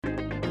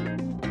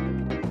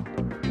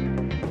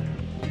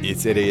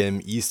It's 8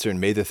 a.m. Eastern,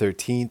 May the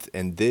 13th,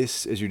 and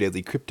this is your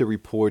daily crypto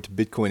report.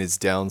 Bitcoin is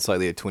down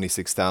slightly at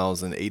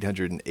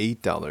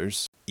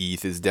 $26,808.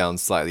 ETH is down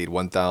slightly at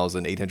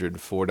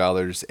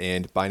 $1,804,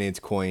 and Binance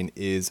Coin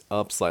is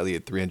up slightly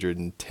at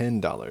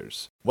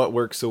 $310. What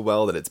works so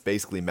well that it's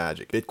basically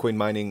magic? Bitcoin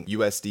mining,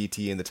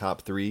 USDT in the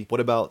top 3.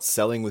 What about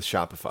selling with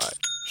Shopify?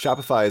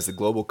 Shopify is the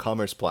global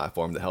commerce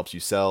platform that helps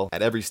you sell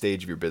at every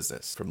stage of your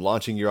business. From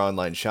launching your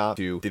online shop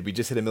to, did we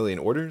just hit 1 million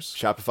orders?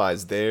 Shopify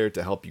is there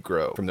to help you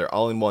grow. From their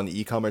all-in-one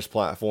e-commerce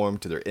platform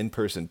to their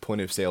in-person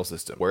point-of-sale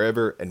system.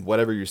 Wherever and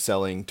whatever you're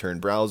selling, turn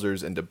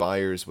browsers into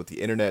buyers with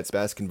the internet's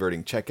best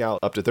converting checkout,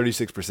 up to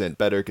 36%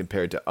 better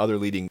compared to other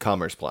leading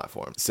commerce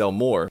platforms. Sell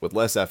more with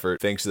less effort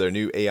thanks to their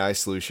new AI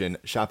solution,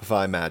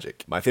 Shopify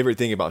Magic. My favorite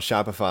thing about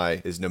Shopify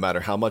is no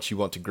matter how much you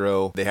want to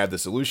grow, they have the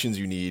solutions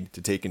you need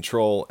to take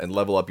control and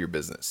level up your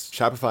business.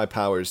 Shopify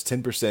powers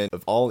 10%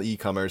 of all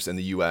e-commerce in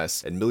the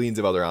US and millions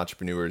of other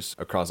entrepreneurs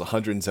across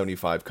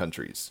 175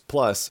 countries.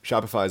 Plus,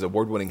 Shopify's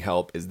award-winning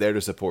help is there to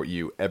support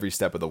you every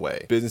step of the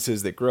way.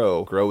 Businesses that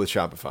grow with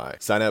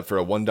Shopify. Sign up for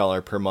a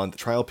 $1 per month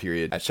trial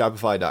period at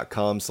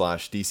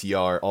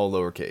shopify.com/DCR, all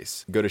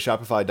lowercase. Go to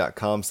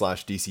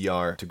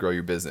shopify.com/DCR to grow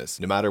your business,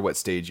 no matter what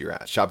stage you're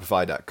at.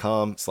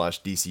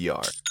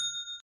 Shopify.com/DCR.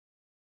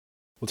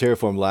 Well,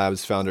 Terraform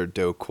Labs founder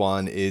Do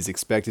Kwon is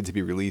expected to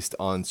be released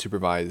on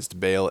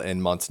supervised bail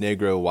in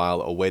Montenegro while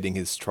awaiting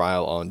his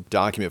trial on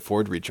document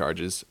forgery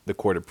charges. The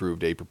court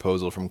approved a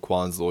proposal from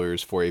Kwon's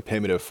lawyers for a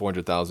payment of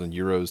 400,000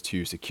 euros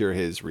to secure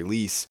his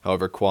release.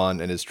 However,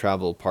 Kwon and his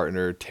travel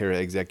partner, Terra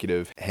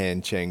executive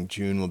Han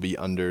Chang-jun, will be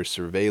under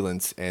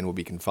surveillance and will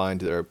be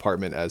confined to their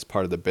apartment as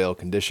part of the bail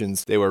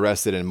conditions. They were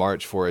arrested in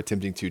March for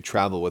attempting to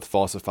travel with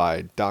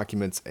falsified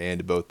documents,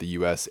 and both the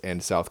US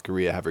and South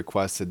Korea have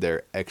requested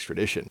their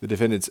extradition. The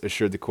defendants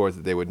assured the court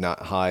that they would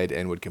not hide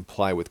and would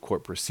comply with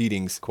court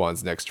proceedings.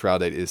 Kwon's next trial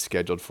date is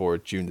scheduled for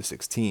June the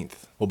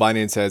 16th. Well,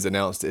 Binance has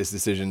announced its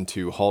decision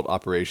to halt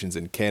operations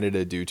in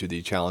Canada due to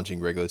the challenging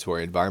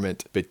regulatory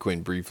environment.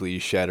 Bitcoin briefly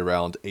shed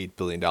around $8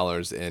 billion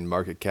in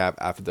market cap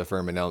after the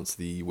firm announced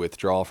the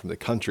withdrawal from the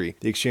country.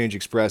 The exchange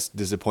expressed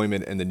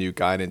disappointment in the new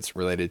guidance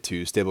related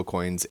to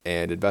stablecoins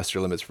and investor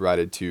limits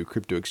provided to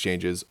crypto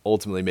exchanges,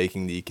 ultimately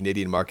making the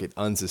Canadian market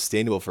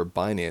unsustainable for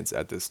Binance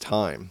at this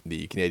time.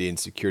 The Canadian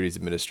Securities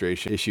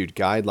Administration issued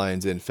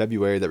guidelines in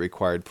February that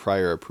required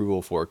prior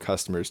approval for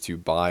customers to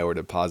buy or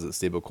deposit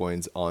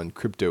stablecoins on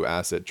crypto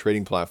asset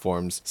trading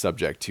platforms,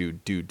 subject to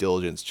due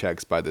diligence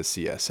checks by the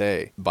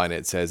CSA.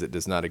 Binance says it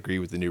does not agree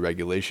with the new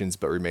regulations,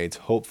 but remains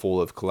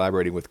hopeful of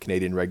collaborating with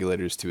Canadian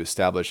regulators to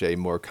establish a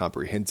more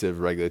comprehensive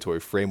regulatory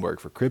framework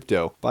for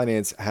crypto.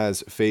 Binance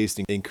has faced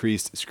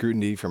increased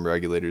scrutiny from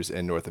regulators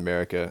in North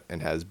America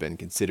and has been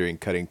considering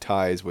cutting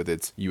ties with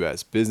its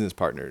U.S. business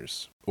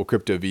partners. Well,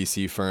 crypto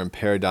VC firm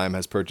Paradigm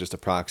has purchased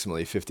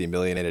approximately 50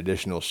 million in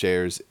additional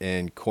shares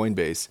in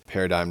Coinbase.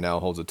 Paradigm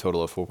now holds a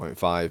total of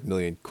 4.5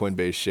 million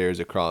Coinbase shares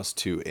across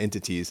 2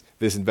 entities.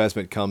 This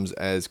investment comes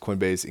as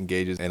Coinbase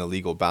engages in a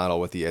legal battle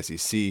with the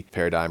SEC,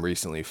 Paradigm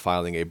recently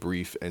filing a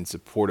brief in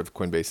support of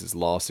Coinbase's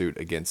lawsuit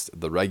against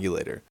the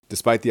regulator.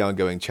 Despite the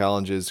ongoing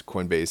challenges,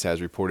 Coinbase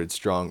has reported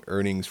strong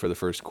earnings for the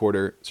first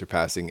quarter,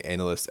 surpassing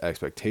analyst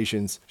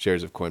expectations.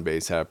 Shares of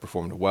Coinbase have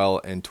performed well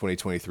in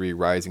 2023,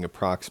 rising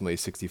approximately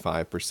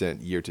 65%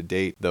 year to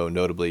date, though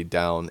notably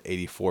down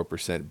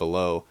 84%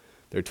 below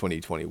their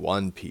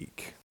 2021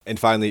 peak. And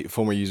finally,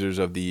 former users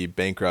of the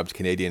bankrupt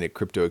Canadian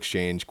crypto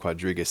exchange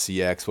Quadriga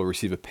CX will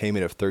receive a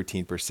payment of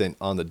 13%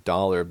 on the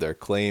dollar of their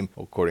claim,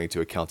 according to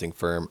accounting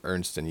firm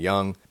Ernst &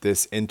 Young.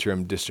 This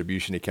interim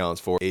distribution accounts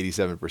for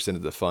 87%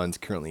 of the funds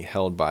currently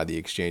held by the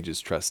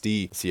exchange's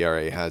trustee.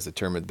 CRA has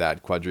determined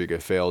that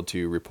Quadriga failed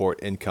to report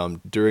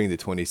income during the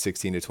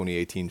 2016 to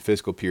 2018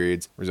 fiscal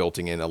periods,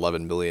 resulting in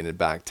 $11 million in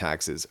back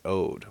taxes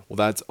owed. Well,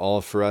 that's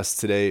all for us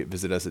today.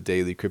 Visit us at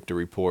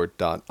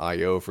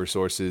dailycryptoreport.io for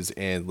sources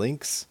and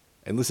links.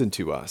 And listen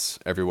to us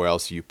everywhere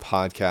else you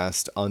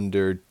podcast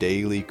under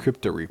Daily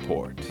Crypto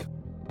Report.